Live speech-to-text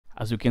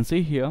As you can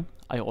see here,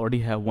 I already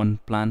have one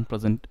plan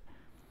present.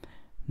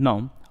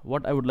 Now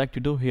what I would like to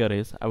do here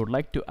is I would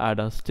like to add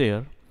a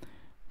stair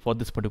for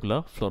this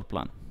particular floor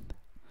plan.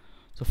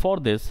 So for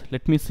this,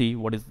 let me see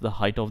what is the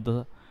height of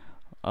the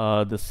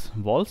this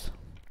walls.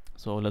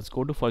 So let's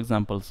go to, for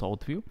example,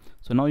 south view.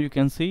 So now you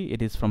can see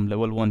it is from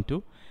level 1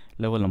 to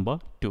level number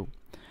 2.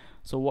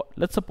 So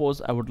let's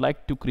suppose I would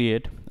like to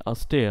create a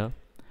stair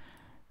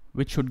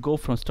which should go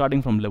from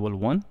starting from level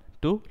 1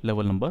 to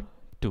level number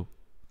 2.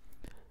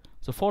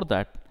 So for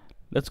that,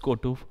 let's go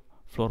to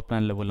floor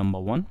plan level number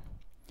 1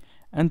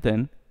 and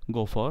then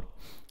go for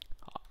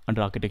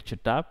under architecture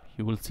tab.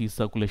 You will see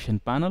circulation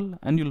panel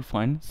and you'll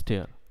find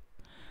stair.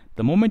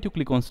 The moment you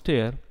click on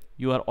stair,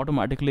 you are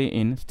automatically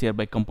in stair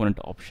by component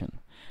option.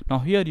 Now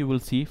here you will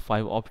see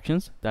 5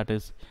 options, that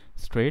is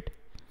straight,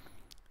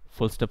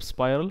 full step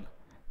spiral,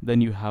 then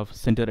you have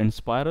center and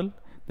spiral,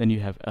 then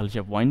you have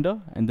L-shape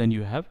winder, and then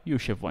you have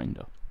U-shape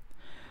winder.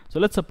 So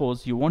let's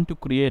suppose you want to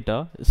create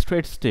a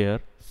straight stair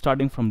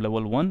starting from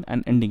level 1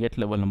 and ending at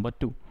level number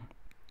 2.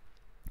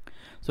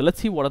 So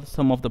let's see what are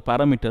some of the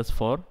parameters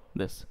for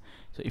this.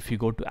 So if you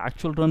go to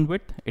actual run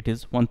width, it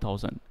is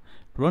 1000.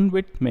 Run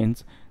width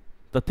means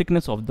the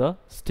thickness of the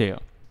stair.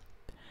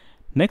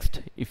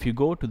 Next, if you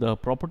go to the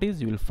properties,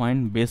 you will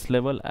find base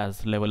level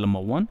as level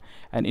number 1,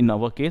 and in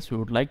our case we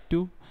would like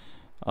to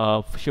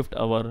shift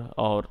our,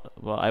 or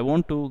I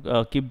want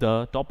to keep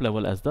the top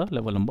level as the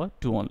level number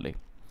 2 only.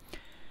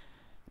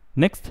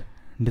 Next,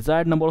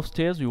 desired number of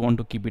stairs, we want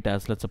to keep it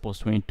as, let's suppose,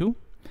 22.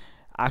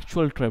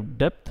 Actual trap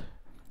depth,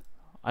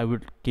 I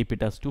would keep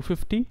it as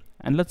 250,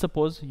 and let's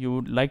suppose you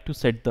would like to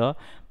set the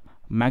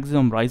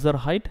maximum riser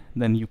height,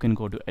 then you can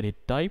go to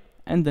edit type,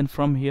 and then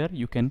from here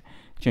you can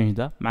change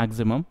the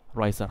maximum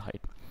riser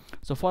height.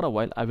 So for a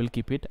while I will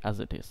keep it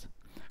as it is.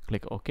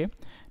 Click OK.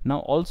 Now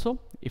also,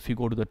 if you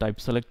go to the type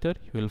selector,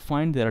 you will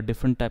find there are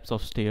different types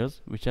of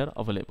stairs which are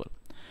available.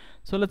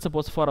 So let's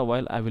suppose for a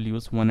while I will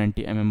use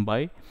 190 mm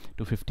by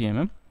 250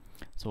 mm.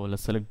 So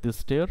let's select this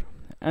stair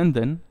and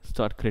then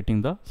start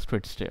creating the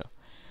straight stair.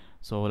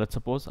 So let's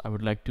suppose I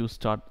would like to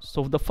start.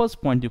 So the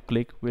first point you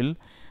click will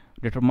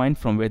determine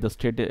from where the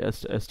stair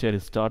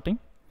is starting.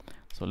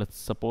 So let's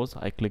suppose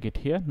I click it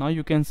here. Now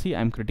you can see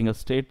I'm creating a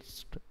straight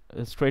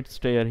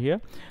stair here.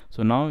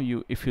 So now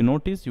if you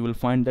notice, you will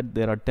find that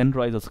there are 10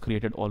 risers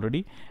created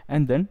already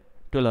and then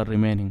 12 are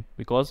remaining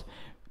because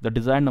the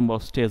desired number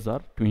of stairs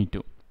are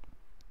 22.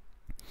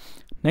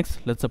 Next,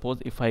 let's suppose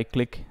if I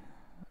click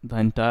the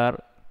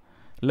entire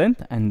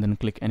length and then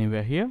click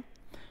anywhere here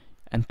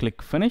and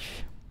click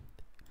finish.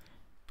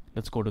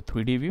 Let's go to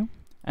 3D view,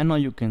 and now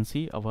you can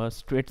see our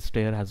straight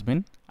stair has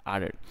been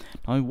added.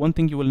 Now one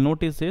thing you will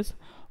notice is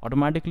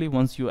automatically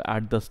once you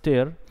add the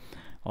stair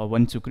or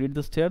once you create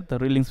the stair, the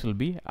railings will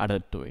be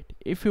added to it.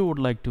 If you would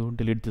like to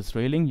delete this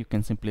railing, you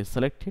can simply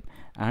select it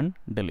and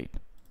delete.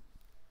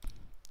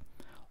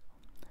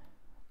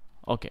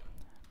 Okay,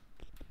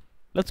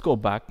 let's go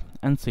back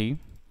and see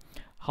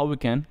how we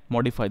can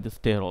modify the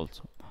stair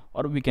also,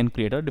 or we can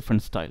create a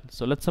different style.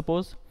 So let's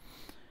suppose,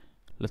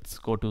 let's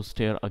go to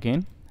stair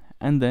again,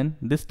 and then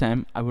this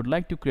time I would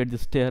like to create the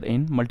stair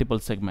in multiple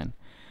segment.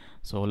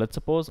 So let's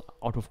suppose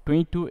out of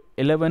 22,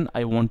 11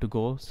 I want to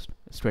go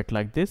straight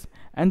like this,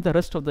 and the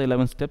rest of the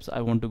 11 steps I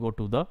want to go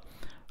to the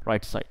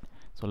right side.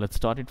 So let's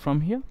start it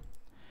from here.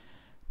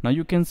 Now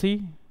you can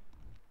see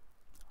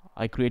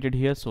I created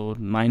here, so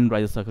 9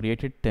 risers are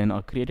created, 10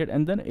 are created,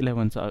 and then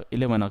 11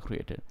 are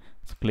created.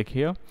 So click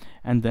here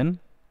and then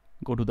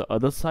go to the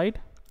other side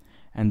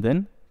and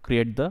then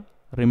create the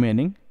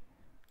remaining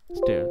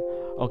stair.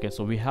 Okay,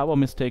 so we have a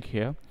mistake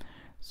here.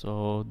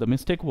 So the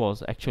mistake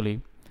was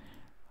actually,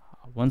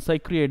 once I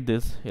create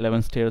this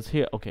 11 stairs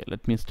here, okay,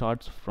 let me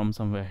start from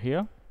somewhere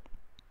here.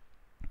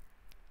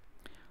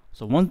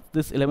 So once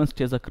this 11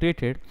 stairs are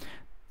created,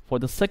 for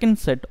the second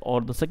set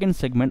or the second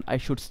segment I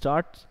should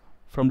start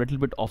from little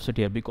bit offset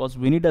here, because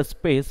we need a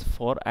space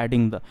for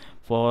adding the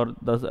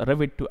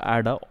Revit to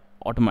add a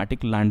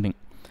automatic landing.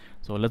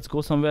 So let's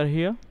go somewhere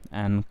here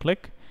and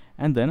click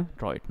and then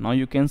draw it. Now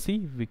you can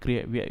see we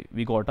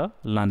got a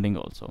landing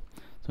also.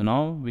 So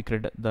now we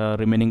create the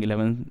remaining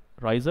 11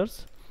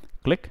 risers,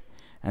 click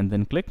and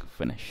then click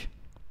finish.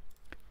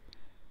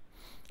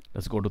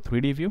 Let's go to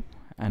 3D view,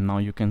 and now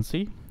you can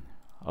see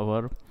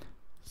our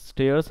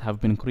stairs have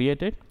been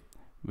created,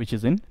 which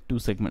is in 2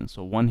 segments.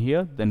 So one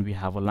here, then we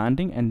have a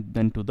landing, and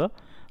then to the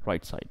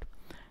right side.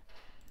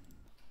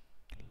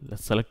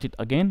 Let's select it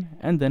again,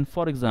 and then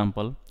for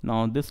example,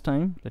 now this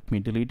time let me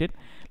delete it.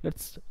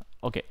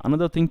 Okay,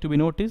 another thing to be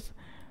noticed,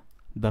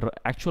 the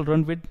actual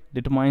run width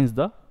determines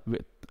the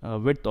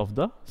width of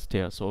the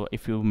stair. So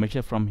if you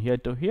measure from here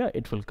to here,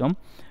 it will come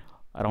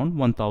around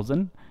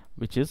 1000,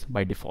 which is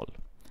by default.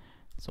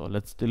 So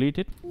let's delete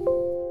it.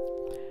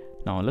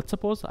 Now let's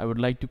suppose I would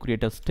like to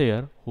create a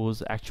stair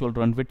whose actual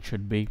run width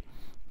should be,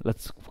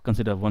 let's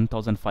consider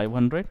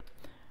 1500,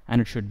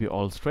 and it should be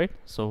all straight.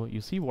 So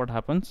you see what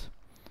happens,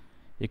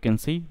 you can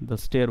see the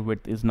stair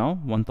width is now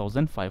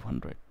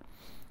 1500.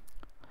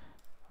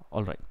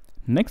 Alright,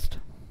 next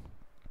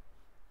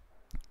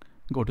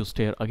go to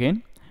stair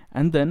again,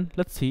 and then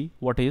let's see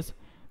what is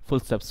full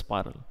step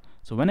spiral.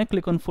 So when I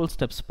click on full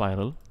step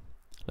spiral,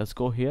 let's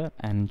go here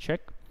and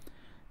check.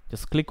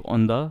 Just click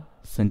on the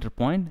center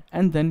point,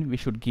 and then we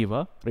should give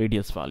a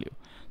radius value.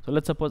 So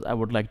let's suppose I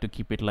would like to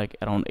keep it like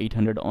around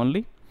 800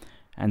 only,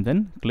 and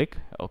then click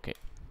OK.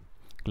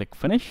 Click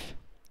finish.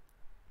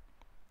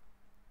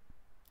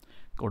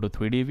 Go to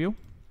 3D view,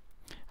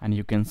 and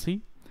you can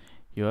see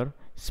your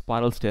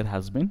spiral stair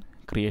has been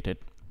created.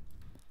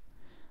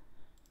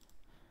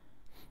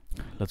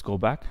 Let's go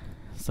back,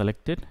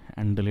 select it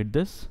and delete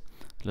this.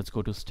 Let's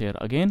go to stair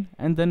again,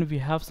 and then we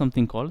have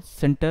something called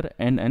center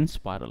and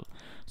spiral.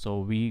 So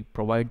we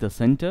provide the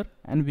center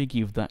and we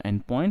give the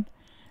end point,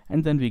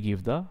 and then we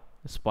give the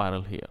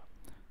spiral here.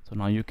 So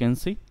now you can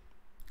see,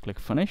 click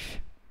finish.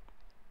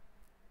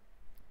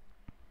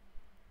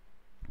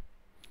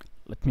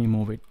 Let me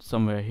move it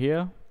somewhere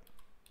here.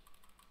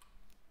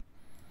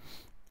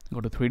 Go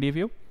to 3D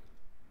view,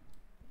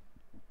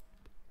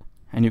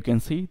 and you can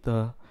see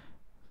the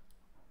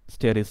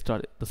stair is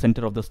the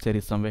center of the stair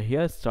is somewhere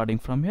here, starting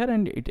from here,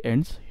 and it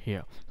ends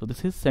here. So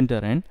this is center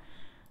and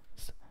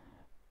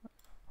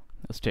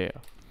stair.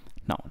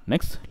 Now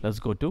next, let's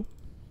go to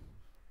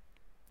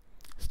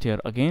stair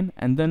again,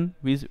 and then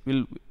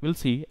we'll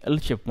see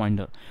L-shape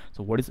winder.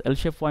 So what is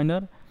L-shape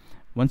winder?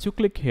 Once you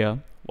click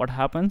here, what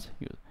happens?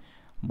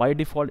 By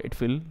default, it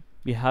will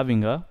be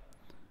having a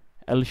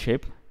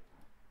L-shape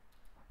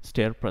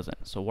stair present.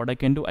 So what I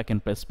can do, I can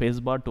press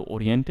spacebar to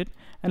orient it,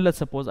 and let's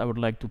suppose I would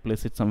like to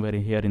place it somewhere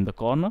here in the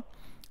corner.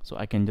 So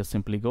I can just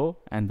simply go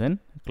and then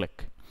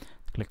click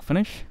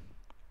finish.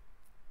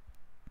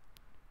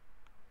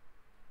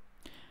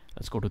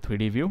 Let's go to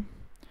 3D view,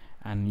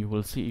 and you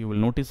will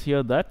notice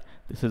here that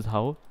this is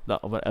how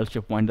our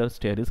L-shape winder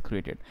stair is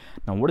created.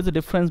 Now what is the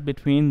difference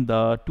between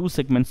the two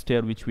segment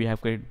stair which we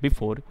have created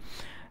before?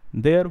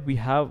 There we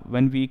have,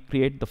 when we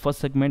create the first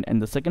segment and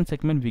the second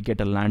segment, we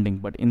get a landing,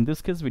 but in this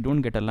case we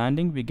don't get a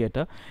landing, we get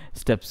a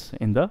steps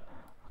in the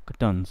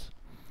turns.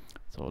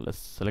 So let's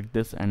select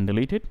this and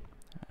delete it,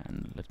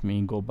 and let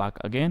me go back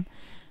again,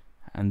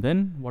 and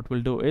then what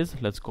we'll do is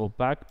let's go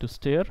back to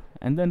stair,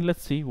 and then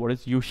let's see what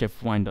is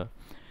U-shape winder.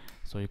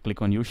 So you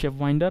click on U-shape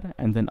winder,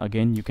 and then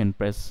again you can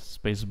press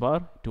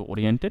spacebar to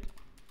orient it,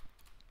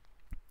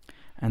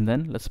 and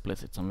then let's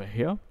place it somewhere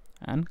here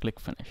and click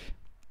finish.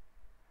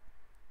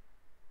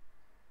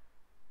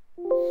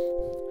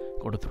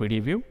 Go to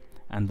 3D view,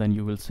 and then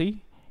you will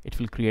see it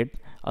will create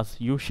a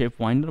U-shape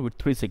winder with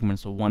 3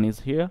 segments. So one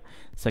is here,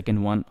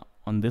 second one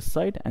on this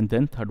side, and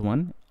then third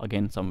one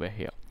again somewhere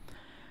here.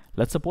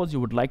 Let's suppose you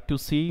would like to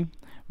see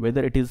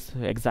whether it is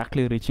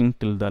exactly reaching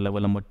till the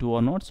level number 2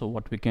 or not. So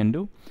what we can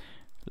do,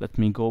 let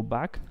me go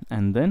back,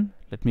 and then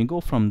let me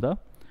go from the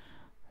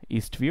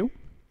east view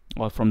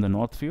or from the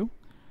north view,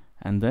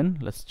 and then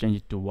let's change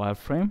it to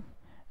wireframe,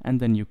 and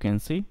then you can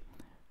see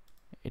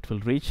it will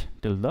reach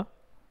till the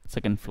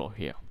second floor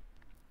here.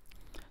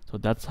 So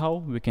that's how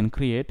we can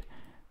create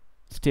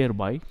stair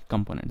by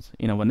components.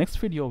 In our next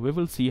video, we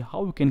will see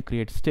how we can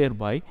create stair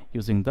by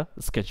using the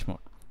sketch mode.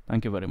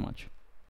 Thank you very much.